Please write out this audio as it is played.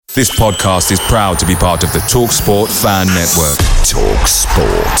This podcast is proud to be part of the TalkSport Fan Network.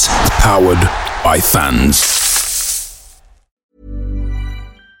 TalkSport. Powered by fans.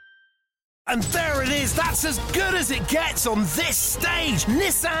 And there it is, that's as good as it gets on this stage.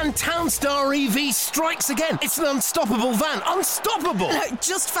 Nissan Townstar EV strikes again. It's an unstoppable van, unstoppable.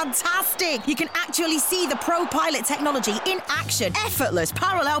 Just fantastic. You can actually see the Pro Pilot technology in action. Effortless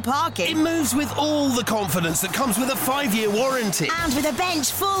parallel parking. It moves with all the confidence that comes with a 5-year warranty. And with a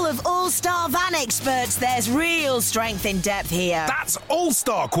bench full of all-star van experts, there's real strength in depth here. That's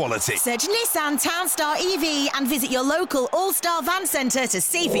all-star quality. Search Nissan Townstar EV and visit your local all-star van centre to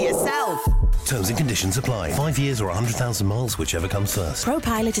see for yourself. Terms and conditions apply. 5 years or 100,000 miles, whichever comes first. Pro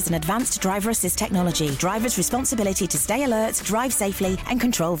Pilot is an advanced driver assist technology. Driver's responsibility to stay alert, drive safely, and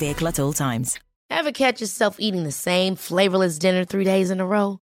control vehicle at all times. Ever catch yourself eating the same flavorless dinner 3 days in a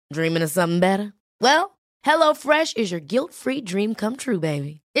row? Dreaming of something better? Well, HelloFresh is your guilt-free dream come true,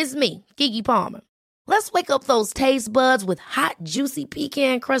 baby. It's me, Keke Palmer. Let's wake up those taste buds with hot, juicy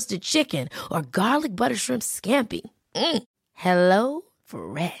pecan-crusted chicken or garlic butter shrimp scampi.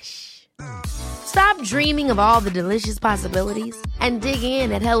 HelloFresh. Stop dreaming of all the delicious possibilities and dig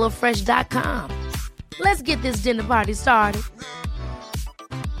in at HelloFresh.com. Let's get this dinner party started.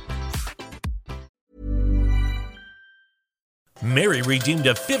 Mary redeemed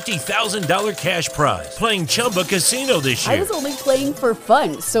a $50,000 cash prize playing Chumba Casino this year. I was only playing for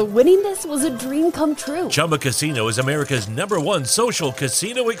fun, so winning this was a dream come true. Chumba Casino is America's #1 social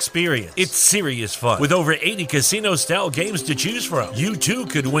casino experience. It's serious fun. With over 80 casino-style games to choose from, you too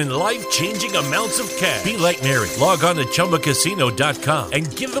could win life-changing amounts of cash. Be like Mary. Log on to ChumbaCasino.com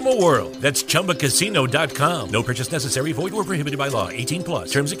and give them a whirl. That's ChumbaCasino.com. No purchase necessary. Void where prohibited by law. 18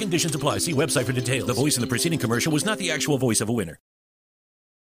 plus. Terms and conditions apply. See website for details. The voice in the preceding commercial was not the actual voice of a winner.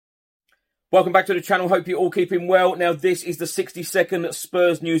 Welcome back to the channel. Hope you're all keeping well. Now, this is the 60-second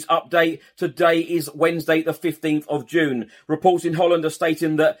Spurs news update. Today is Wednesday, the 15th of June. Reports in Holland are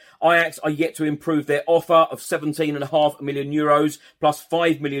stating that Ajax are yet to improve their offer of €17.5 million plus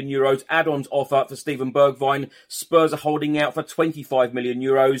 €5 million add-ons offer for Steven Bergwijn. Spurs are holding out for €25 million.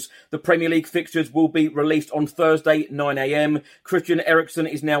 The Premier League fixtures will be released on Thursday, 9 a.m. Christian Eriksen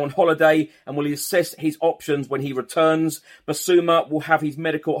is now on holiday and will assess his options when he returns. Bissouma will have his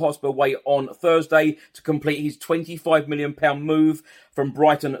medical hospital wait on Thursday to complete his £25 million move from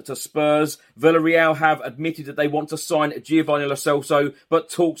Brighton to Spurs. Villarreal have admitted that they want to sign Giovanni Lo Celso, but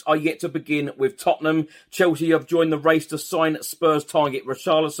talks are yet to begin with Tottenham. Chelsea have joined the race to sign Spurs target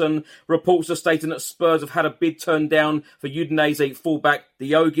Richarlison. Reports are stating that Spurs have had a bid turned down for Udinese fullback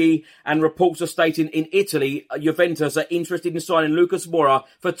Diogi, and reports are stating in Italy Juventus are interested in signing Lucas Moura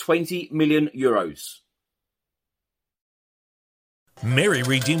for €20 million. Mary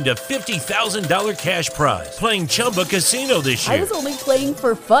redeemed a $50,000 cash prize playing Chumba Casino this year. I was only playing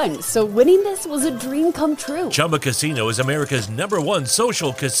for fun, so winning this was a dream come true. Chumba Casino is America's #1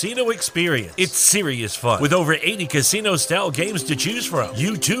 social casino experience. It's serious fun. With over 80 casino-style games to choose from,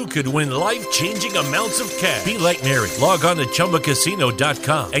 you too could win life-changing amounts of cash. Be like Mary. Log on to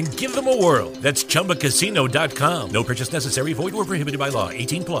ChumbaCasino.com and give them a whirl. That's ChumbaCasino.com. No purchase necessary. Void where prohibited by law.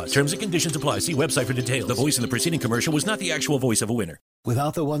 18 plus. Terms and conditions apply. See website for details. The voice in the preceding commercial was not the actual voice of a winner.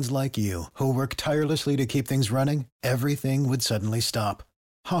 Without the ones like you, who work tirelessly to keep things running, everything would suddenly stop.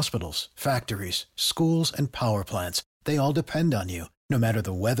 Hospitals, factories, schools, and power plants, they all depend on you. No matter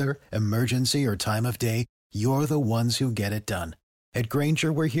the weather, emergency, or time of day, you're the ones who get it done. At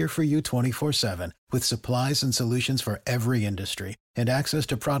Grainger, we're here for you 24/7, with supplies and solutions for every industry, and access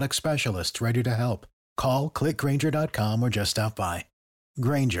to product specialists ready to help. Call, click Grainger.com, or just stop by.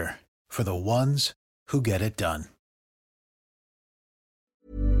 Grainger, for the ones who get it done.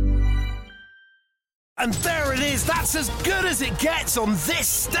 And there it is, that's as good as it gets on this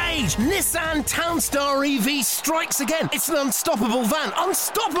stage. Nissan Townstar EV strikes again. It's an unstoppable van,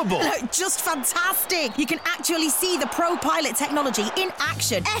 unstoppable. Just fantastic. You can actually see the Pro Pilot technology in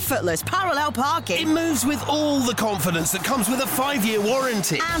action. Effortless parallel parking. It moves with all the confidence that comes with a 5-year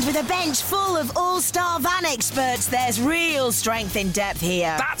warranty. And with a bench full of all-star van experts, there's real strength in depth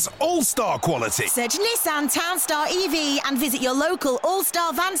here. That's all-star quality. Search Nissan Townstar EV and visit your local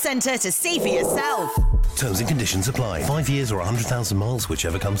all-star van centre to see for yourself. Terms and conditions apply. 5 years or 100,000 miles,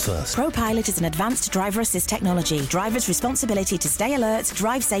 whichever comes first. Pro Pilot is an advanced driver assist technology. Driver's responsibility to stay alert,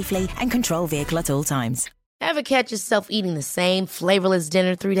 drive safely, and control vehicle at all times. Ever catch yourself eating the same flavorless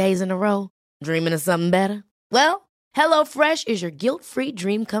dinner 3 days in a row? Dreaming of something better? Well, HelloFresh is your guilt-free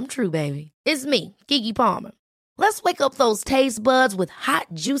dream come true, baby. It's me, Keke Palmer. Let's wake up those taste buds with hot,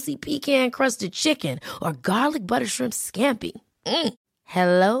 juicy pecan-crusted chicken or garlic butter shrimp scampi.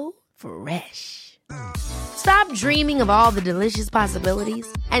 HelloFresh. Stop dreaming of all the delicious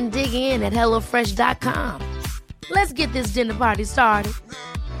possibilities and dig in at HelloFresh.com. Let's get this dinner party started.